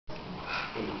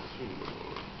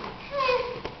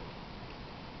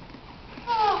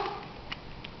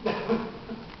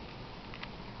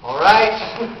All right,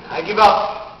 I give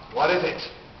up. What is it?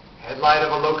 Headlight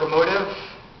of a locomotive?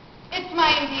 It's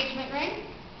my engagement ring.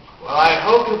 Well, I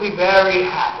hope you'll be very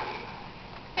happy.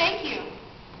 Thank you.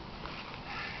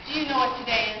 Do you know what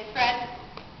today is, Fred?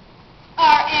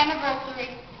 Our anniversary.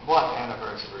 What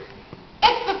anniversary?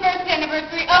 It's the first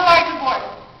anniversary of our divorce.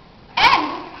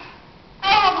 And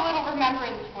I have a little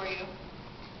remembrance for you.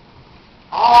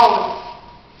 Oh,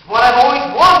 it's what I've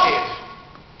always wanted.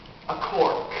 A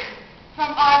cork.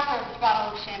 From our first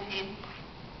bottle of champagne.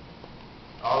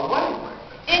 A wedding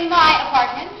breakfast. In my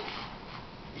apartment.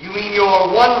 You mean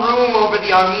your one room over the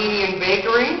Armenian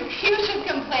bakery? You should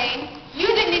complain. You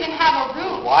didn't even have a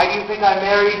room. Why do you think I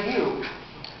married you?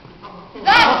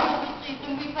 That was the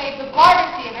reason we played the Barter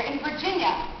Theater in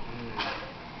Virginia.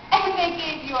 And they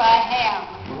gave you a ham.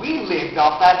 We lived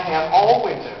off that ham all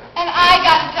winter. And I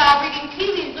got a job reading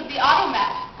tea leaves of the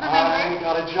automat. Remember? I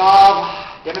got a job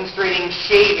demonstrating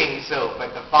shaving soap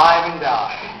at the Five and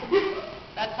Dime.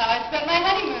 That's how I spent my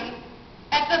honeymoon.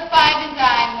 At the Five and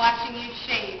Dime watching you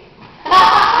shave.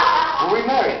 Were we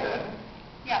married then?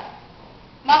 Yes.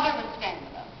 Mother was staying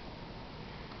with us.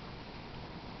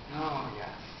 Oh, yes.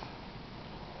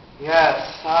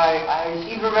 Yes, I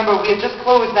seem to remember we had just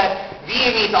closed that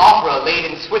Viennese opera laid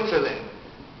in Switzerland.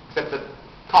 Except the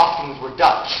costumes were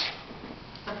Dutch.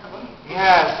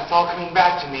 Yes, it's all coming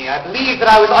back to me. I believe that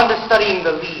I was understudying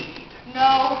the lead.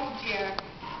 No, dear.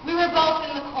 We were both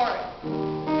in the chorus.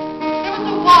 There was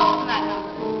a waltz in that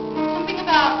number. Something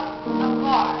about a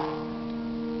bar.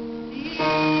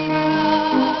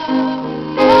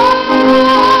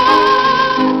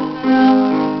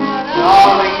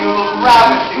 Darling, you look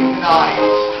ravishing tonight.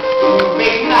 You've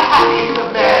made me the happiest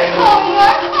of men. Oh,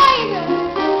 you're kind.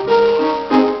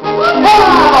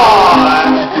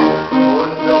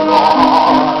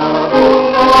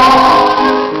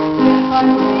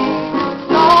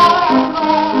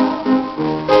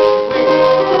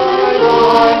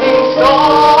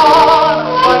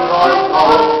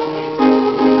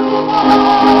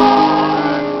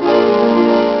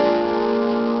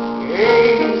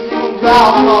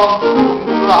 Down on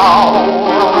the ground.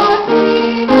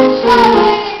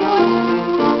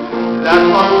 That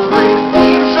must bring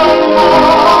peace of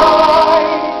mind.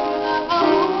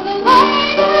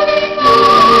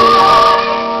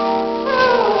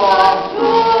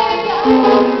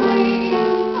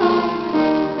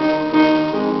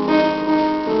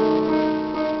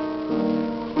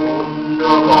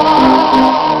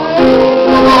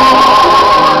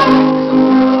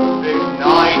 Big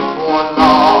night for love.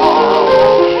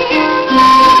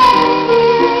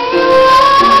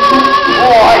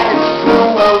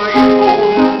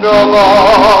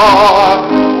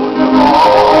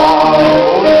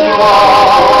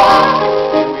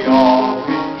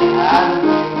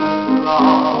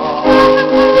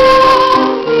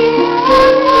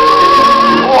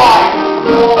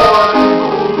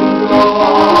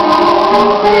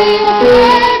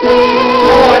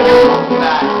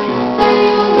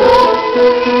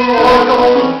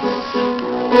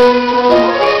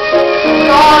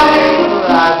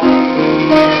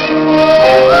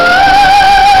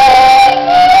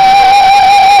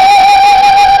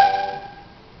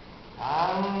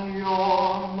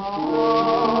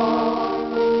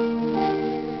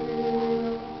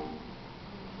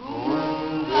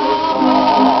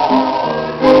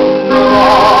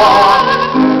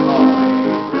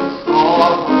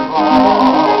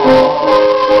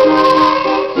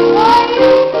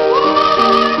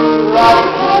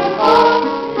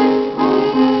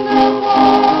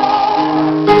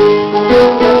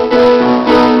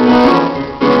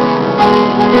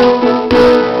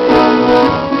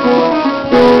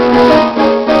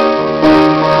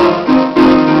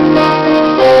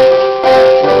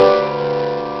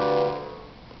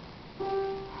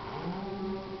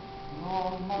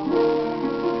 Oh,